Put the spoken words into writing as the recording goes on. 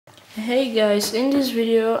Hey guys, in this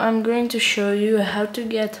video I'm going to show you how to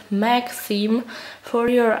get Mac theme for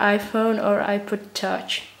your iPhone or iPod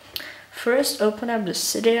Touch. First, open up the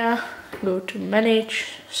Cydia, go to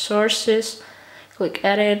Manage, Sources, click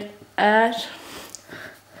Edit, Add,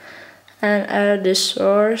 and add the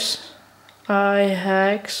source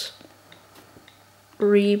iHacks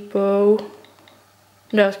repo.com.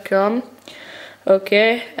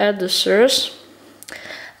 Okay, add the source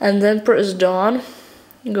and then press done.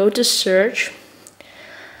 Go to search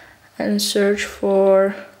and search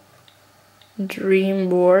for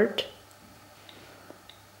Dreamboard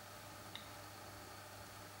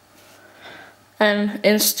and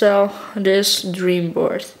install this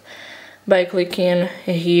Dreamboard by clicking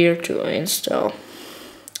here to install.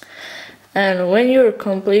 And when you're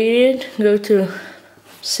completed, go to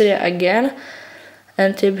Cydia again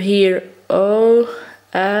and type here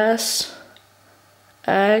OS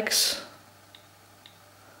X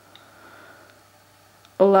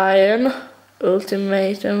Lion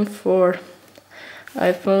ultimatum for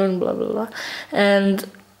iPhone blah blah blah, and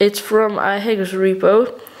it's from iHacks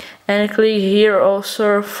repo, and click here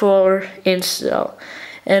also for install.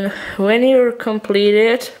 And when you're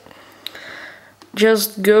completed,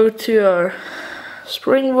 just go to your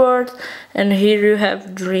Springboard, and here you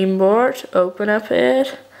have Dreamboard, open up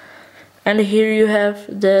it, and here you have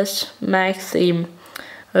this Mac theme.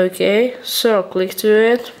 Okay, so click to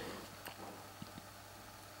it,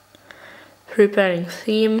 preparing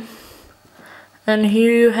theme, and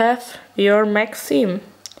here you have your Mac theme.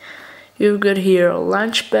 You've got here a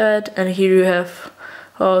Launchpad, and here you have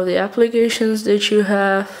all the applications that you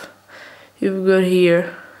have. You've got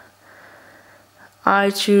here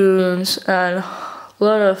iTunes and a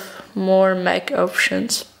lot of more Mac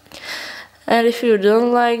options. And if you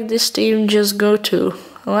don't like this theme, just go to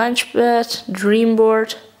Launchpad,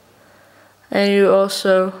 Dreamboard, and you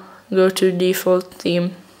also go to default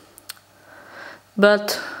theme.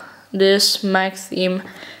 But this Mac theme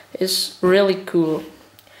is really cool.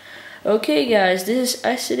 Okay guys, this is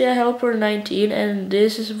iCydia Helper 19, and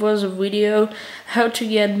this was a video how to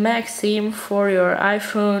get Mac theme for your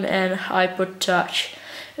iPhone and iPod Touch.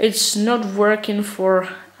 It's not working for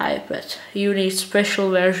iPad. You need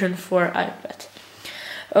special version for iPad.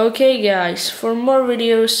 Okay guys, for more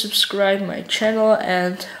videos subscribe my channel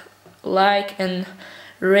and like and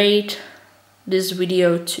rate this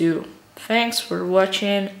video too. Thanks for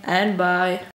watching and bye.